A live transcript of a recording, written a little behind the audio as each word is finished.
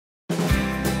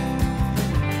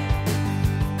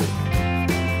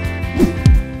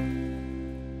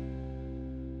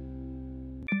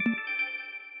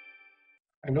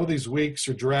know these weeks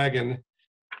are dragging,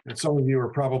 and some of you are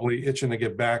probably itching to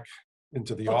get back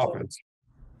into the office.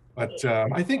 But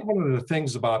I think one of the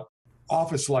things about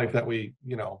office life that we,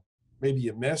 maybe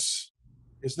you miss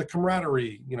is the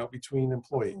camaraderie, between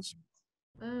employees.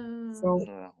 So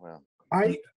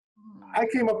I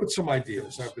came up with some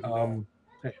ideas.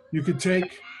 You could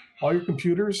take all your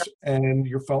computers and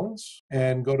your phones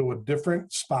and go to a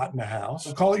different spot in the house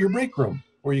and call it your break room,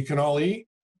 where you can all eat,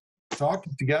 talk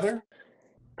together.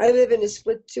 I live in a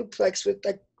split duplex with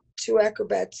like 2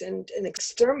 acrobats and an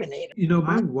exterminator.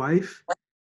 My wife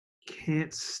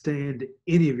can't stand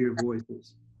any of your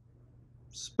voices,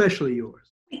 especially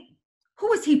yours.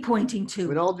 Who is he pointing to?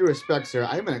 With all due respect, sir,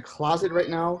 I'm in a closet right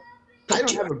now. I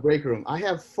don't have a break room. I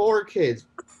have 4 kids.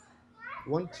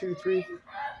 1, 2, 3.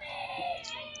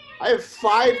 I have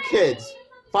 5 kids.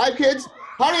 5 kids?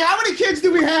 Honey, how many kids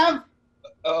do we have?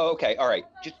 Oh, okay, all right.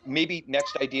 Just maybe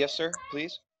next idea, sir,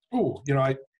 please. Ooh,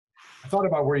 I thought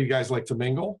about where you guys like to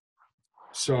mingle.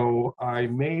 So I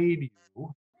made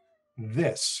you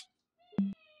this.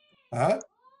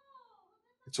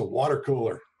 It's a water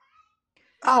cooler.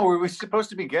 Oh, were we supposed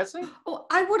to be guessing? Oh,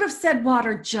 I would have said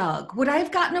water jug. Would I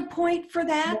have gotten a point for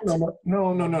that? No.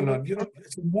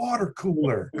 It's a water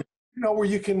cooler. Where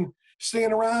you can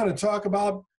stand around and talk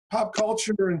about pop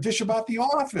culture and dish about the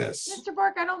office. Mr.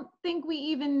 Bork, I don't think we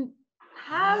even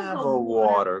have a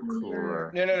water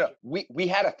cooler. No. We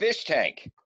had a fish tank.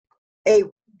 Hey,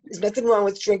 there's nothing wrong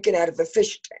with drinking out of a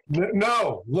fish tank.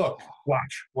 No, look,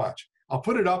 watch. I'll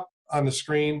put it up on the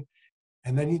screen,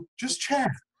 and then you just chat.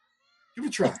 Give it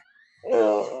a try.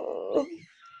 Go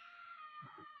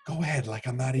ahead, like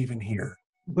I'm not even here.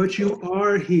 But you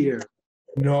are here.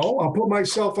 No, I'll put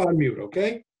myself on mute,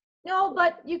 okay? No,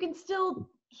 but you can still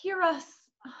hear us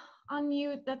on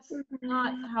mute. That's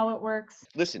not how it works.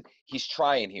 Listen, he's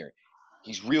trying here.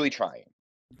 He's really trying.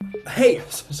 Hey,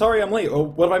 sorry I'm late. Oh,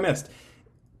 what have I missed?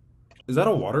 Is that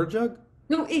a water jug?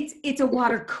 No, it's a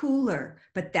water cooler,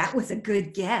 but that was a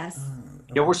good guess.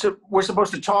 Yeah, we're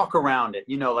supposed to talk around it,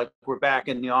 like we're back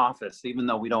in the office, even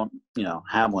though we don't,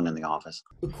 have one in the office.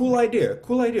 Cool idea.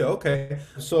 Okay.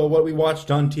 So what we watched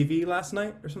on TV last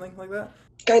night or something like that?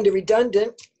 Kind of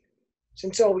redundant,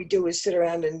 since all we do is sit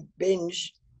around and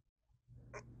binge,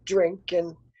 drink,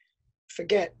 and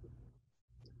forget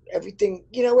everything.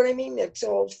 You know what I mean? It's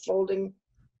all folding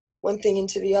one thing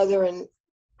into the other, and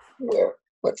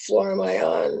what floor am I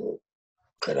on?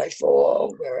 Could I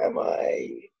fall? Where am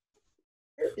I?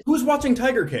 Who's watching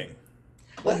Tiger King?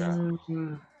 What?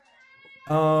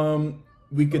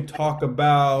 We could talk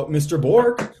about Mr.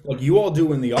 Bork, like you all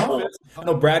do in the office. I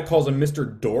know Brad calls him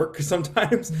Mr. Dork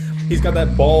sometimes. He's got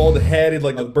that bald head,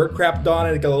 like a bird crap on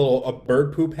it. He's got a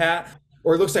bird poop hat.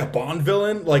 Or it looks like a Bond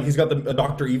villain. Like he's got the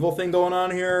Dr. Evil thing going on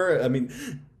here. I mean...